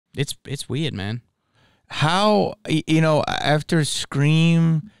It's weird, man. How, after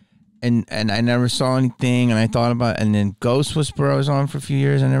Scream and I never saw anything, and I thought about, and then Ghost Whisperer I was on for a few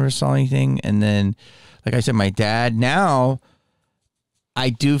years, I never saw anything, and then, like I said, my dad, now I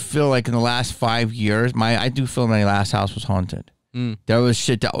do feel like in the last 5 years, I do feel my last house was haunted. There was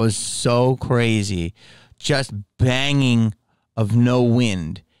shit that was so crazy, just banging of no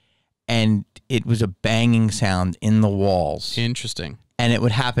wind, and it was a banging sound in the walls. Interesting. And it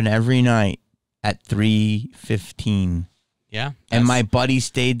would happen every night at 3:15. Yeah. And my buddy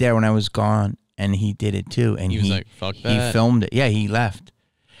stayed there when I was gone, and he did it too. And he was like, fuck that. He filmed it. Yeah, he left.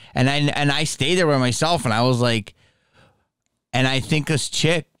 And I stayed there by myself, and I was like, and I think this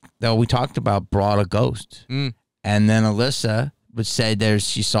chick that we talked about brought a ghost. And then Alyssa said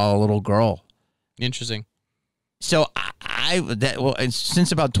she saw a little girl. Interesting. So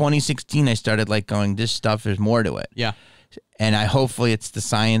since about 2016, I started like going, this stuff, there's more to it. Yeah. And hopefully it's the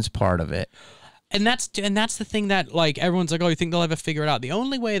science part of it. And that's the thing that, like, everyone's like, oh, you think they'll ever figure it out? The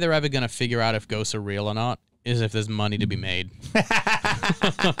only way they're ever going to figure out if ghosts are real or not is if there's money to be made.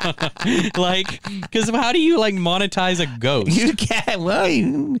 Like, because how do you, like, monetize a ghost? You can't. Well,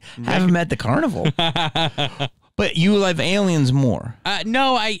 you haven't met the carnival. But you love aliens more.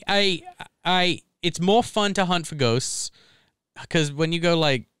 No, it's more fun to hunt for ghosts, because when you go,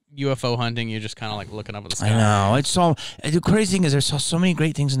 like, UFO hunting, you're just kind of, like, looking up at the sky. I know. The crazy thing is, I saw so many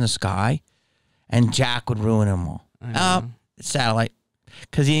great things in the sky, and Jack would ruin them all. Satellite.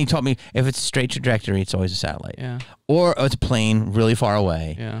 Because he taught me, if it's a straight trajectory, it's always a satellite. Yeah. Or it's a plane really far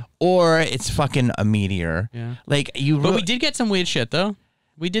away. Yeah. Or it's fucking a meteor. Yeah. Like, but we did get some weird shit, though.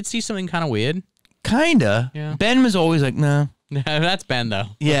 We did see something kind of weird. Kinda. Yeah. Ben was always like, no. That's Ben, though.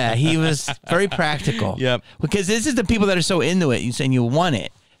 Yeah, he was very practical. Yep. Because this is the people that are so into it, and you want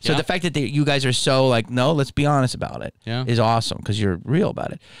it. So the fact that you guys are so like, no, let's be honest about it, is awesome, because you're real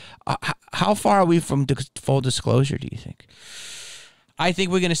about it. How far are we from full disclosure, do you think? I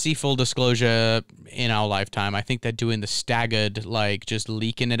think we're going to see full disclosure in our lifetime. I think they're doing the staggered, like, just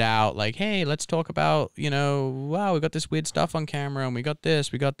leaking it out. Like, hey, let's talk about, wow, we got this weird stuff on camera, and we got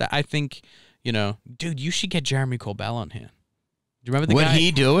this, we got that. I think, dude, you should get Jeremy Corbell on here. Do you remember the guy? Would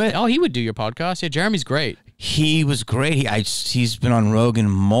he do it? Oh, he would do your podcast. Yeah, Jeremy's great. He was great. He's been on Rogan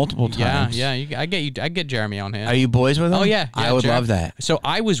multiple times. Yeah. I get Jeremy on here. Are you boys with him? Oh, yeah. I would love that. So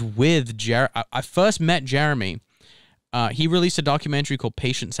I was with I first met Jeremy. He released a documentary called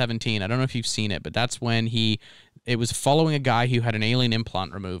Patient 17. I don't know if you've seen it, but that's when it was following a guy who had an alien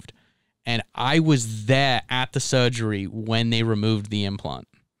implant removed. And I was there at the surgery when they removed the implant.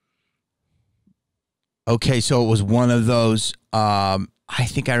 Okay, so it was one of those, I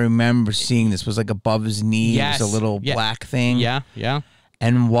think I remember seeing this, was like above his knee. Yes. It was a little black thing. Yeah.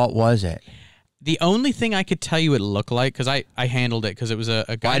 And what was it? The only thing I could tell you it looked like, because I handled it, because it was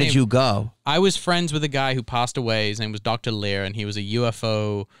a guy. Why did you go? I was friends with a guy who passed away. His name was Dr. Lear, and he was a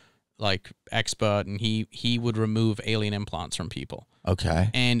UFO expert, and he would remove alien implants from people. Okay.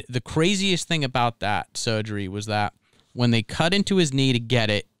 And the craziest thing about that surgery was that when they cut into his knee to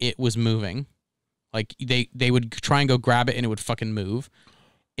get it, it was moving. Like, they would try and go grab it, and it would fucking move.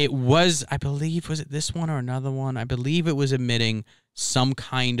 It was, I believe, was it this one or another one? I believe it was emitting some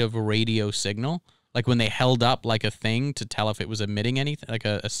kind of radio signal. Like, when they held up, like, a thing to tell if it was emitting anything, like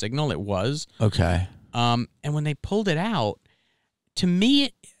a signal, it was. Okay. And when they pulled it out, to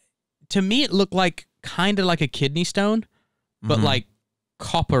me, it looked like kind of like a kidney stone, but like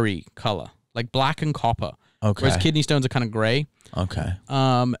coppery color, like black and copper. Okay. Whereas kidney stones are kind of gray. Okay.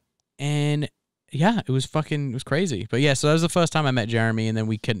 And yeah, it was crazy. But yeah, so that was the first time I met Jeremy, and then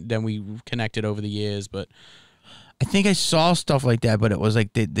we connected over the years. But I think I saw stuff like that, but it was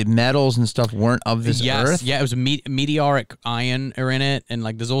like the metals and stuff weren't of this earth. Yeah, it was meteoric iron are in it, and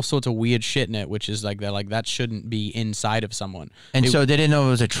like there's all sorts of weird shit in it, which is like they're like that shouldn't be inside of someone. And so they didn't know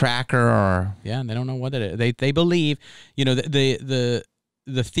it was a tracker or. Yeah, they don't know what it is. They believe,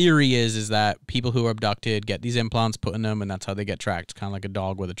 the theory is that people who are abducted get these implants put in them, and that's how they get tracked. It's kind of like a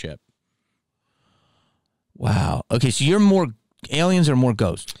dog with a chip. Wow. Okay, so you're more aliens or more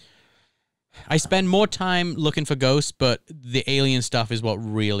ghosts? I spend more time looking for ghosts, but the alien stuff is what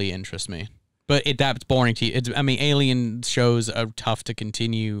really interests me. But that's boring to you. Alien shows are tough to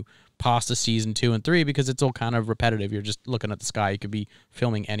continue past the season 2 and 3 because it's all kind of repetitive. You're just looking at the sky. You could be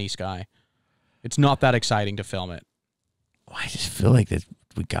filming any sky. It's not that exciting to film it. I just feel like that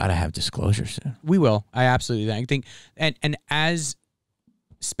we got to have disclosure soon. We will. I absolutely think. And as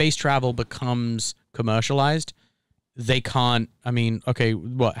space travel becomes commercialized, they can't. How many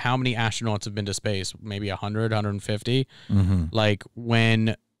astronauts have been to space? Maybe 100, 150. Mm-hmm. Like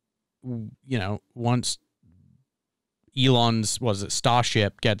when, once Elon's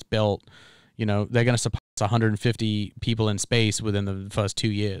Starship gets built, you know, they're going to surpass 150 people in space within the first 2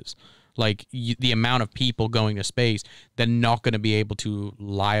 years. Like the amount of people going to space, they're not going to be able to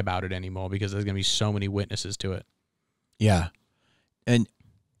lie about it anymore because there's going to be so many witnesses to it. Yeah. And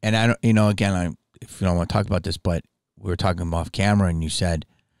I don't, you know, again, if you don't want to talk about this, but we were talking off camera and you said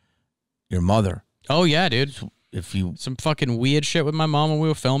your mother. Oh yeah, dude. If you some fucking weird shit with my mom when we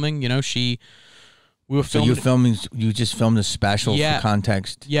were filming, you know, we were filming. You just filmed a special for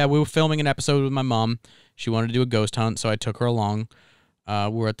context. Yeah, we were filming an episode with my mom. She wanted to do a ghost hunt, so I took her along. We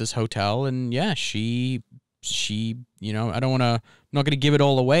were at this hotel, and yeah, she, you know, I'm not gonna give it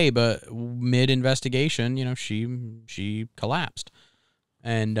all away, but mid investigation, you know, she collapsed,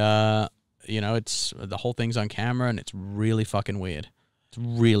 and you know, it's the whole thing's on camera, and it's really fucking weird. It's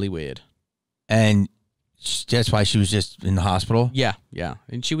really weird. And that's why she was just in the hospital? Yeah, yeah.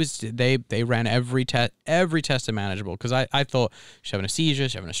 And she was, they ran every test imaginable, because I thought she's having a seizure,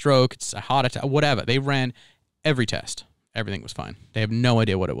 she's having a stroke, it's a heart attack, whatever. They ran every test. Everything was fine. They have no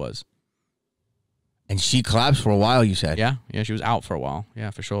idea what it was. And she collapsed for a while, you said? Yeah, she was out for a while.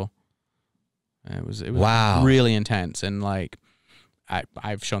 Yeah, for sure. It was wow. Really intense. And like,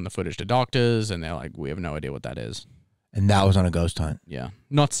 I've shown the footage to doctors, and they're like, we have no idea what that is. And that was on a ghost hunt. Yeah. I'm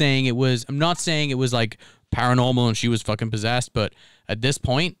not saying it was like paranormal and she was fucking possessed, but at this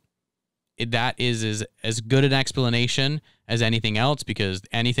point, that is as good an explanation as anything else, because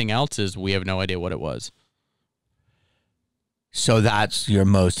anything else is we have no idea what it was. So that's your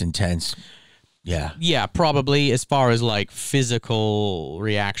most intense. Yeah. Yeah, probably, as far as like physical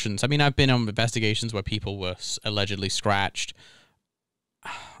reactions. I mean, I've been on investigations where people were allegedly scratched.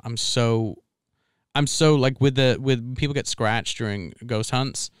 I'm so like with people get scratched during ghost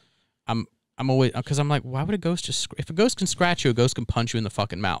hunts. I'm always, because I'm like, why would a ghost if a ghost can scratch you, a ghost can punch you in the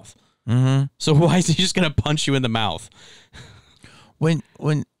fucking mouth. Mm-hmm. So why is he just gonna punch you in the mouth? When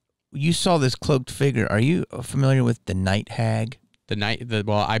you saw this cloaked figure, are you familiar with the night hag?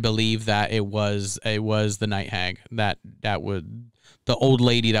 Well, I believe that it was the night hag. That would, the old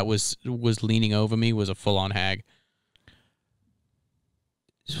lady that was leaning over me was a full on hag.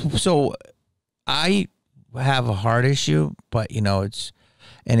 So I have a heart issue, but you know, it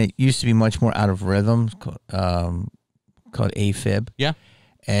used to be much more out of rhythm, called AFib. Yeah.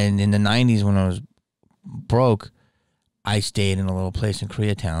 And in the 90s when I was broke, I stayed in a little place in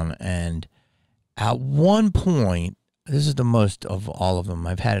Koreatown, and at one point, this is the most of all of them.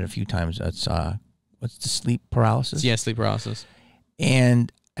 I've had it a few times. That's what's the sleep paralysis? Yeah, sleep paralysis.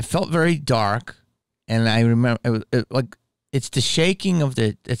 And I felt very dark, and I remember it's the shaking of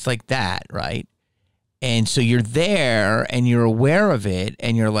it's like that, right? And so you're there and you're aware of it,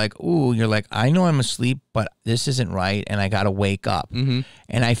 and you're like, ooh, I know I'm asleep, but this isn't right, and I got to wake up. Mm-hmm.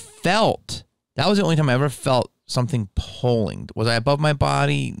 And I felt, that was the only time I ever felt something pulling. Was I above my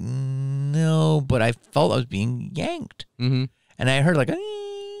body? No, but I felt I was being yanked. Mm-hmm. And I heard like,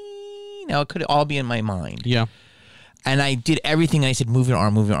 now it could all be in my mind. Yeah. And I did everything. I said, move your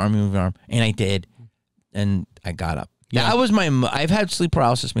arm, move your arm, move your arm. And I did. And I got up. Yeah. That was I've had sleep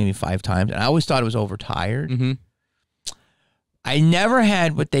paralysis maybe 5 times, and I always thought it was overtired. Mm-hmm. I never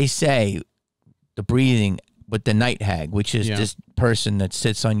had what they say, the breathing, but the night hag, which is this person that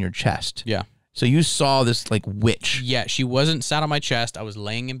sits on your chest. Yeah. So you saw this like witch. Yeah, she wasn't sat on my chest. I was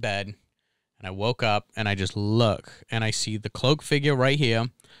laying in bed, and I woke up, and I just look, and I see the cloak figure right here,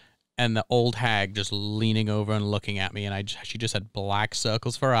 and the old hag just leaning over and looking at me, and she just had black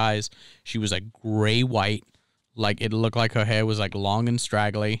circles for her eyes. She was like gray-white. Like, it looked like her hair was like long and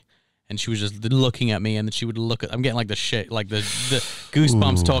straggly, and she was just looking at me, and then she would look at, I'm getting like the shit, like the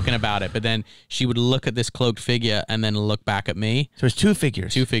goosebumps talking about it, but then she would look at this cloaked figure and then look back at me. So it's 2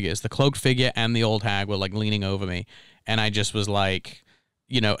 figures. 2 figures. The cloaked figure and the old hag were like leaning over me, and I just was like,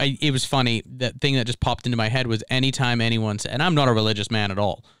 you know, it was funny. That thing that just popped into my head was anytime anyone said, and I'm not a religious man at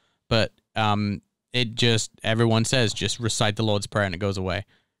all, but everyone says, just recite the Lord's Prayer and it goes away.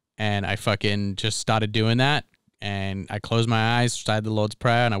 And I fucking just started doing that. And I closed my eyes, recited the Lord's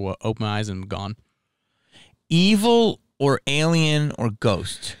Prayer, and I opened my eyes and I'm gone. Evil or alien or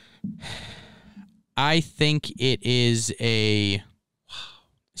ghost? I think it is a...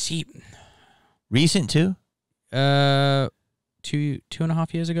 See... Recent too?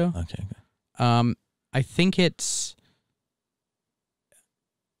 2.5 years ago. Okay. I think it's...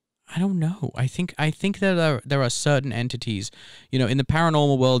 I don't know. I think that there are certain entities, you know, in the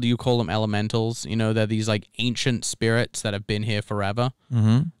paranormal world, you call them elementals. You know, they're these like ancient spirits that have been here forever.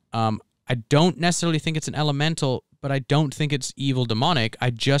 Mm-hmm. I don't necessarily think it's an elemental, but I don't think it's evil demonic. I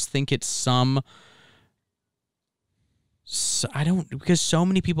just think it's some So I don't, because so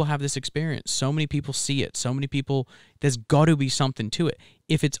many people have this experience. So many people see it. So many people, there's got to be something to it.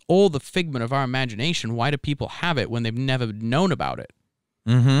 If it's all the figment of our imagination, why do people have it when they've never known about it?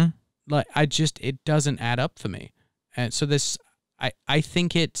 Mm-hmm. Like, it doesn't add up for me. And so I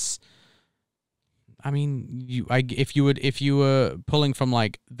think it's, I mean, if you were pulling from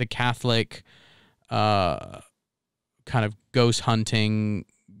like the Catholic, kind of ghost hunting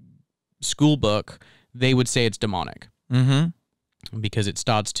school book, they would say it's demonic. Mm-hmm. Because it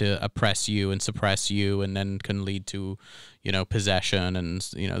starts to oppress you and suppress you, and then can lead to, possession, and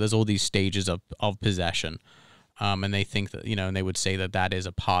there's all these stages of possession, and they think that and they would say that is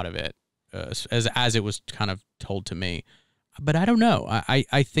a part of it, as it was kind of told to me, but I don't know.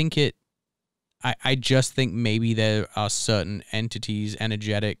 I think it. I just think maybe there are certain entities,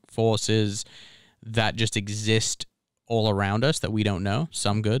 energetic forces that just exist all around us that we don't know.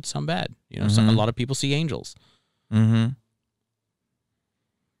 Some good, some bad. A lot of people see angels. Mm-hmm.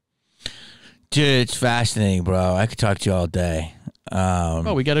 Dude, it's fascinating, bro. I could talk to you all day.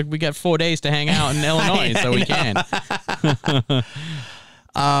 We got 4 days to hang out in Illinois, so we can.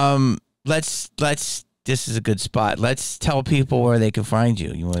 This is a good spot. Let's tell people where they can find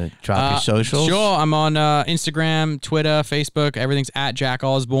you. You want to drop your socials? Sure. I'm on Instagram, Twitter, Facebook. Everything's at Jack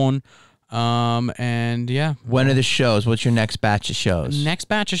Osbourne. And yeah. When are the shows? What's your next batch of shows? Next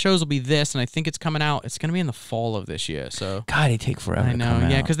batch of shows will be this, and I think it's coming out. It's going to be in the fall of this year. So God, they take forever. I know. To come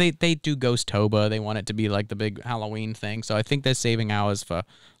Yeah, out. because they do Ghost-tober. They want it to be like the big Halloween thing. So I think they're saving hours for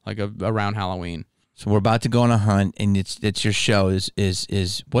like around Halloween. So we're about to go on a hunt, and it's your show.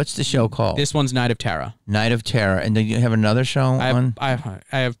 Is what's the show called? This one's Night of Terror. Night of Terror, and then you have another show on. I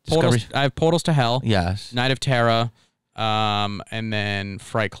have Portals to Hell. Yes. Night of Terror. And then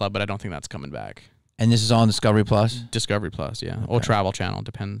Fright Club, but I don't think that's coming back. And this is on Discovery Plus? Discovery Plus, yeah. Okay. Or Travel Channel,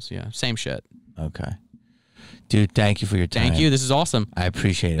 depends. Yeah, same shit. Okay. Dude, thank you for your time. Thank you. This is awesome. I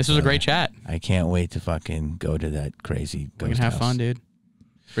appreciate it. This was a great chat. I can't wait to fucking go to that crazy ghost We can have house. fun, dude.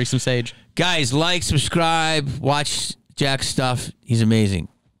 Bring some sage. Guys, like, subscribe, watch Jack's stuff. He's amazing.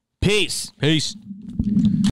 Peace. Peace.